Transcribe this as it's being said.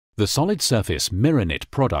The solid surface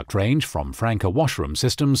Miranit product range from Franca Washroom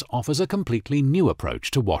Systems offers a completely new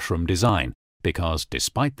approach to washroom design because,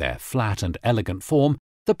 despite their flat and elegant form,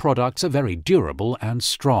 the products are very durable and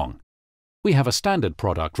strong. We have a standard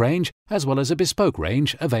product range as well as a bespoke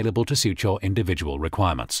range available to suit your individual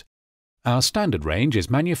requirements. Our standard range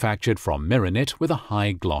is manufactured from Miranit with a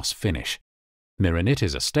high gloss finish. Miranit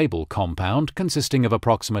is a stable compound consisting of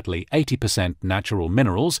approximately 80% natural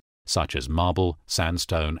minerals such as marble,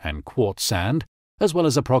 sandstone and quartz sand, as well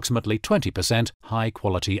as approximately 20%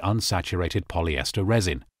 high-quality unsaturated polyester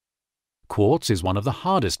resin. Quartz is one of the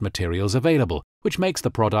hardest materials available, which makes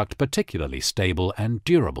the product particularly stable and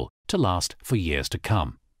durable to last for years to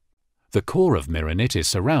come. The core of Miranit is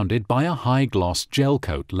surrounded by a high-gloss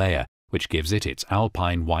Gelcoat layer, which gives it its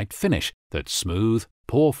alpine white finish that's smooth,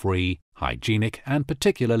 pore-free, hygienic and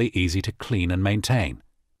particularly easy to clean and maintain.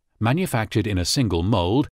 Manufactured in a single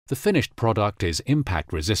mould, the finished product is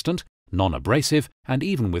impact-resistant, non-abrasive and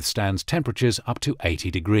even withstands temperatures up to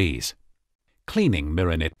 80 degrees. Cleaning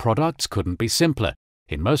Miranit products couldn't be simpler.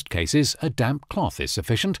 In most cases, a damp cloth is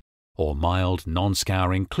sufficient, or mild,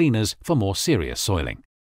 non-scouring cleaners for more serious soiling.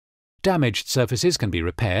 Damaged surfaces can be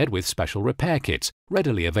repaired with special repair kits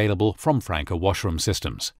readily available from Franca Washroom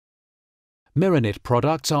Systems. Miranit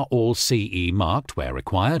products are all CE marked where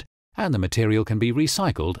required, and the material can be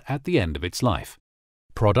recycled at the end of its life.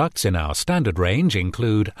 Products in our standard range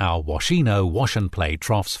include our Washino wash and play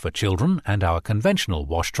troughs for children and our conventional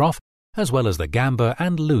wash trough, as well as the Gamba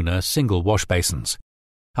and Luna single wash basins.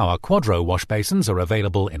 Our Quadro wash basins are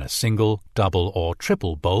available in a single, double or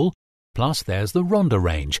triple bowl, plus there's the Ronda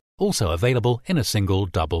range, also available in a single,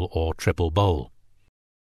 double or triple bowl.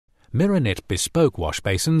 Miranit bespoke wash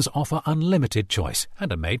basins offer unlimited choice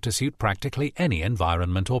and are made to suit practically any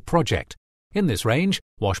environment or project. In this range,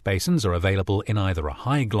 wash basins are available in either a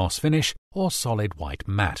high gloss finish or solid white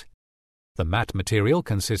matte. The matte material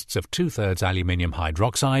consists of 2/3 aluminium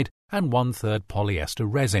hydroxide and 1/3 polyester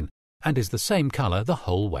resin and is the same color the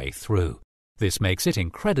whole way through. This makes it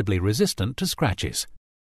incredibly resistant to scratches.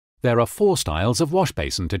 There are 4 styles of wash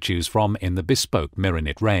basin to choose from in the bespoke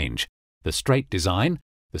Miranit range: the straight design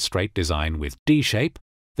with D shape,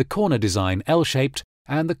 the corner design L-shaped,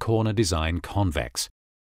 and the corner design convex.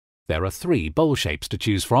 There are 3 bowl shapes to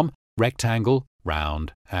choose from: rectangle,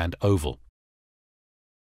 round, and oval.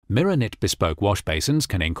 Miranit bespoke wash basins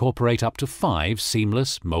can incorporate up to 5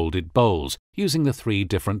 seamless molded bowls using the 3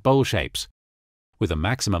 different bowl shapes. With a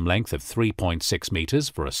maximum length of 3.6 meters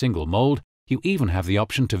for a single mold, you even have the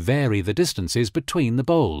option to vary the distances between the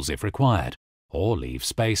bowls if required, or leave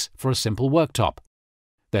space for a simple worktop.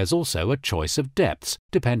 There's also a choice of depths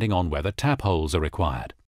depending on whether tap holes are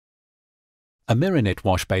required. A Miranit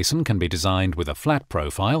wash basin can be designed with a flat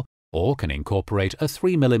profile or can incorporate a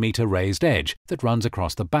 3 mm raised edge that runs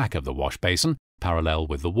across the back of the wash basin parallel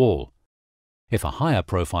with the wall. If a higher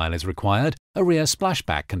profile is required, a rear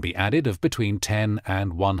splashback can be added of between 10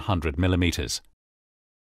 and 100 mm.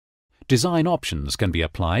 Design options can be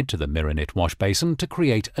applied to the Miranit wash basin to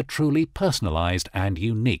create a truly personalized and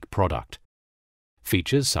unique product.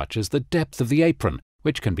 Features such as the depth of the apron,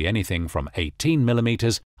 which can be anything from 18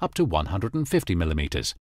 mm up to 150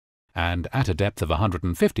 mm, and at a depth of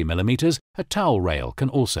 150 mm, a towel rail can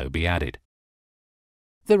also be added.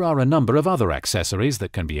 There are a number of other accessories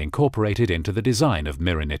that can be incorporated into the design of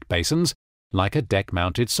Miranit basins, like a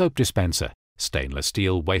deck-mounted soap dispenser, stainless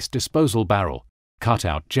steel waste disposal barrel,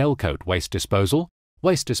 cut-out Gelcoat waste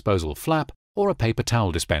disposal flap, or a paper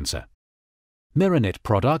towel dispenser. Miranit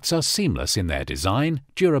products are seamless in their design,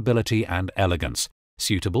 durability and elegance,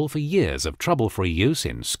 suitable for years of trouble-free use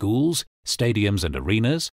in schools, stadiums and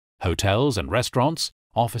arenas, hotels and restaurants,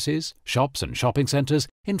 offices, shops and shopping centres,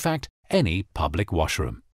 in fact, any public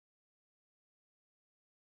washroom.